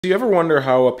Do you ever wonder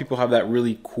how people have that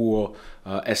really cool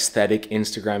aesthetic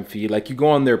Instagram feed? Like you go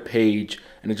on their page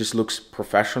and it just looks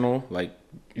professional. Like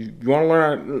you want to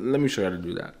learn? Let me show you how to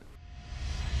do that.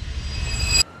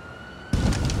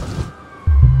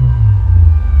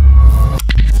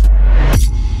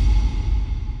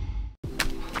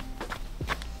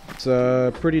 It's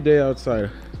a pretty day outside,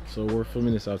 so we're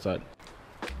filming this outside.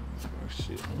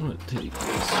 Actually, I'm gonna take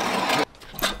this.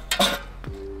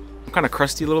 I'm kind of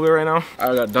crusty a little bit right now.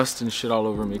 I got dust and shit all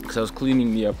over me because I was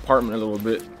cleaning the apartment a little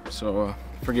bit, so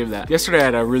forgive that. Yesterday I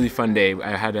had a really fun day.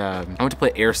 I went to play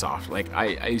airsoft. Like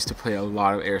I used to play a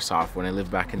lot of airsoft when I lived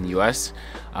back in the US.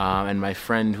 And my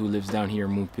friend who lives down here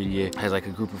in Montpellier has like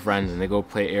a group of friends and they go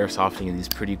play airsofting in these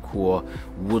pretty cool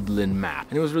woodland maps.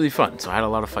 And it was really fun. So I had a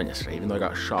lot of fun yesterday, even though I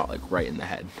got shot like right in the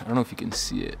head. I don't know if you can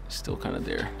see it, it's still kind of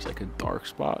there. It's like a dark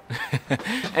spot.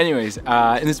 Anyways,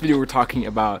 in this video we're talking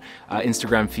about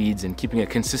Instagram feeds and keeping a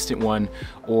consistent one,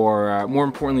 or more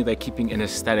importantly, like keeping an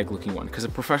aesthetic looking one, because a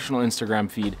professional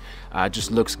Instagram feed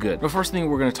just looks good. The first thing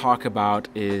we're going to talk about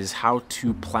is how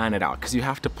to plan it out, because you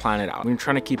have to plan it out. When you're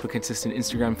trying to keep a consistent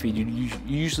Instagram feed, you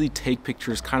usually take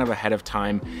pictures kind of ahead of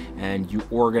time and you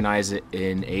organize it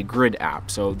in a grid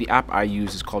app. So the app I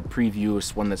use is called Preview.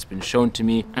 It's one that's been shown to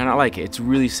me and I like it. It's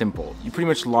really simple. You pretty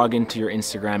much log into your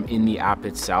Instagram in the app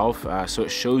itself, so it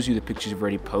shows you the pictures you've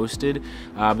already posted,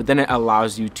 but then it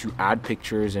allows you to add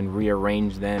pictures and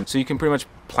rearrange them, so you can pretty much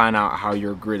plan out how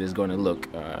your grid is going to look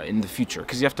in the future,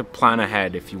 because you have to plan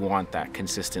ahead if you want that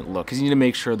consistent look, because you need to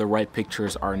make sure the right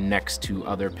pictures are next to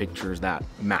other pictures that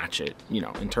match it, you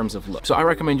know, in terms of look. So I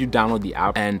recommend you download the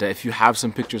app, and if you have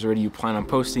some pictures already you plan on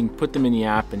posting, put them in the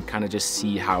app and kind of just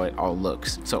see how it all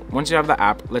looks. So once you have the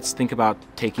app, let's think about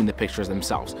taking the pictures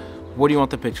themselves. What do you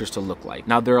want the pictures to look like?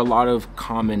 Now, there are a lot of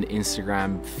common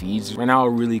Instagram feeds. Right now, a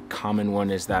really common one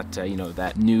is that, you know,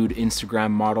 that nude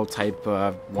Instagram model type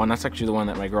one. That's actually the one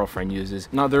that my girlfriend uses.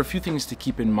 Now, there are a few things to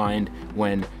keep in mind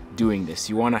when doing this.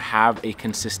 You want to have a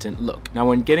consistent look. Now,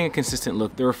 when getting a consistent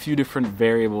look, there are a few different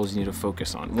variables you need to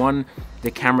focus on. One,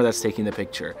 the camera that's taking the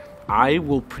picture. I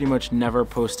will pretty much never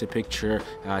post a picture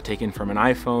taken from an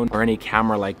iPhone or any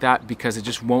camera like that, because it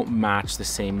just won't match the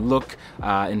same look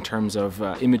in terms of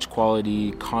image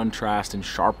quality, contrast, and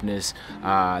sharpness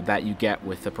that you get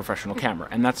with a professional camera.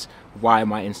 And that's why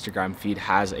my Instagram feed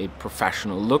has a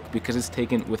professional look, because it's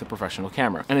taken with a professional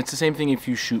camera. And it's the same thing if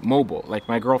you shoot mobile. Like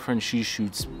my girlfriend, she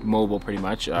shoots mobile pretty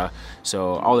much.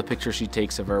 So all the pictures she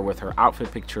takes of her with her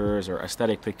outfit pictures or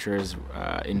aesthetic pictures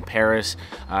in Paris,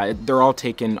 they're all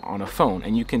taken on a phone,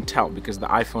 and you can tell because the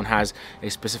iPhone has a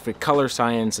specific color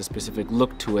science, a specific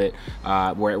look to it,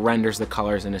 where it renders the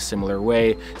colors in a similar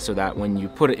way, so that when you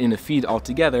put it in the feed all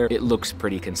together, it looks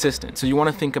pretty consistent. So you want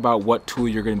to think about what tool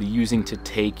you're going to be using to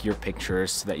take your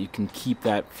pictures so that you can keep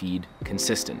that feed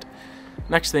consistent.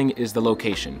 Next thing is the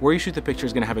location. Where you shoot the picture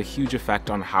is going to have a huge effect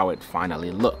on how it finally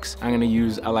looks. I'm going to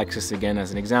use Alexis again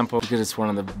as an example because it's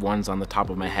one of the ones on the top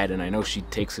of my head, and I know she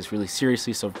takes this really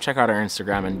seriously, so check out her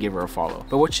Instagram and give her a follow.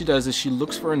 But what she does is she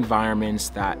looks for environments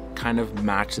that kind of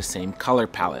match the same color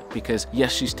palette, because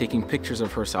yes, she's taking pictures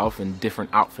of herself in different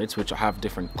outfits which have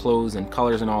different clothes and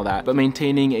colors and all that, but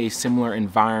maintaining a similar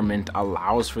environment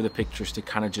allows for the pictures to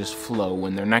kind of just flow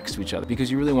when they're next to each other,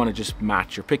 because you really want to just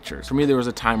match your pictures. For me, there was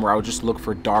a time where I would just look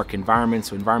for dark environments,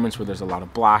 so environments where there's a lot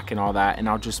of black and all that, and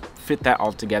I'll just fit that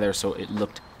all together so it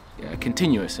looked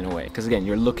continuous in a way, because again,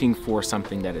 you're looking for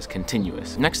something that is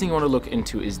continuous. Next thing you want to look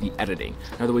into is the editing.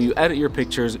 Now, the way you edit your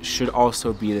pictures should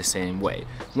also be the same way.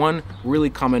 One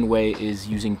really common way is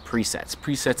using presets.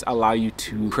 Presets allow you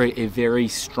to create a very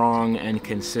strong and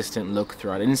consistent look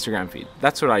throughout an Instagram feed.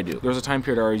 That's what I do. There was a time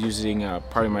period where I was using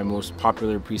probably my most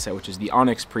popular preset, which is the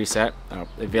Onyx preset,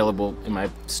 available in my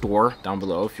store down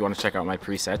below if you want to check out my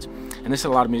presets. And this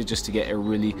allowed me just to get a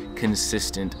really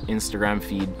consistent Instagram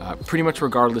feed, pretty much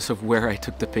regardless of where I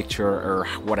took the picture or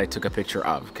what I took a picture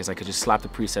of, because I could just slap the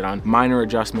preset on, minor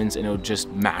adjustments, and it would just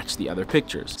match the other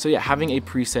pictures. So yeah, having a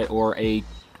preset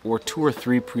or two or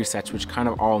three presets which kind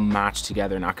of all match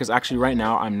together now, because actually right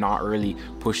now I'm not really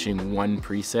pushing one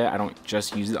preset. I don't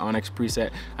just use the Onyx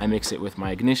preset. I mix it with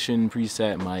my Ignition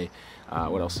preset, my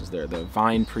what else is there? The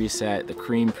Vine preset, the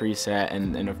Cream preset,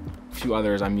 and a few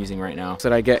others I'm using right now, so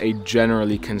that I get a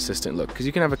generally consistent look. Because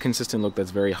you can have a consistent look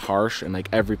that's very harsh and like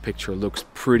every picture looks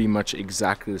pretty much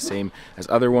exactly the same as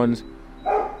other ones.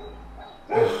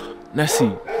 Nessie.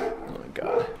 Oh my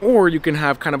god. Or you can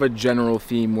have kind of a general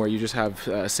theme where you just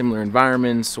have similar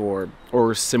environments or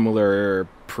similar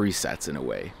presets in a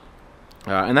way.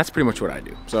 And that's pretty much what I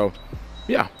do. So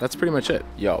yeah, that's pretty much it.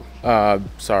 Yo,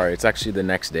 sorry, it's actually the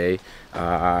next day.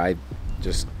 I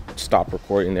just stop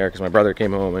recording there because my brother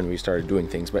came home and we started doing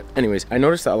things. But anyways, I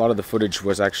noticed that a lot of the footage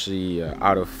was actually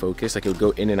out of focus. Like it would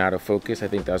go in and out of focus. I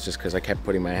think that was just because I kept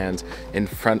putting my hands in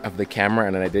front of the camera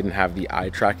and then I didn't have the eye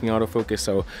tracking autofocus,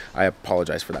 so I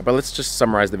apologize for that. But let's just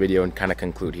summarize the video and kind of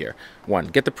conclude here. 1,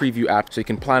 get the preview app so you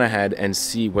can plan ahead and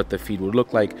see what the feed would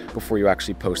look like before you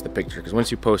actually post the picture, because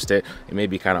once you post it, it may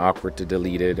be kind of awkward to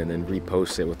delete it and then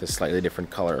repost it with a slightly different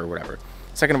color or whatever.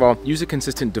 Second of all, use a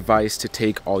consistent device to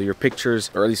take all your pictures,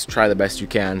 or at least try the best you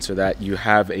can so that you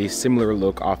have a similar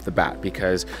look off the bat,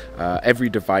 because every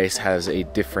device has a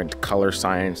different color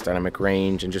science, dynamic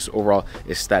range, and just overall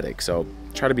aesthetic. So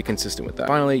try to be consistent with that.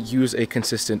 Finally, use a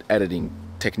consistent editing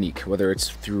technique, whether it's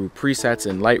through presets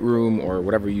in Lightroom or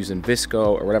whatever you use in Visco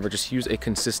or whatever. Just use a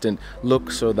consistent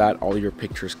look so that all your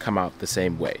pictures come out the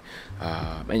same way.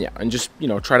 And yeah, and just, you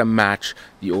know, try to match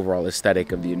the overall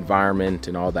aesthetic of the environment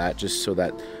and all that, just so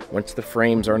that once the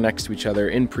frames are next to each other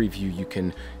in preview, you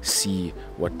can see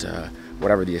what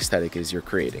whatever the aesthetic is you're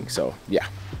creating. So yeah.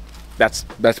 That's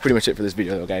pretty much it for this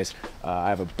video though, guys. I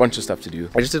have a bunch of stuff to do.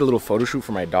 I just did a little photo shoot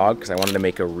for my dog because I wanted to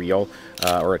make a reel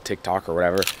or a TikTok or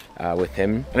whatever with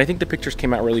him. And I think the pictures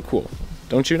came out really cool.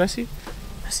 Don't you, Nessie?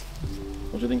 Nessie,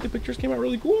 don't you think the pictures came out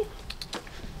really cool?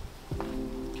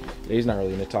 Yeah, he's not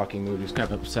really in a talking mood. He's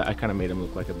kind of upset. I kind of made him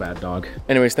look like a bad dog.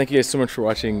 Anyways, thank you guys so much for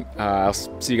watching. I'll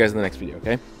see you guys in the next video,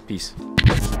 okay? Peace.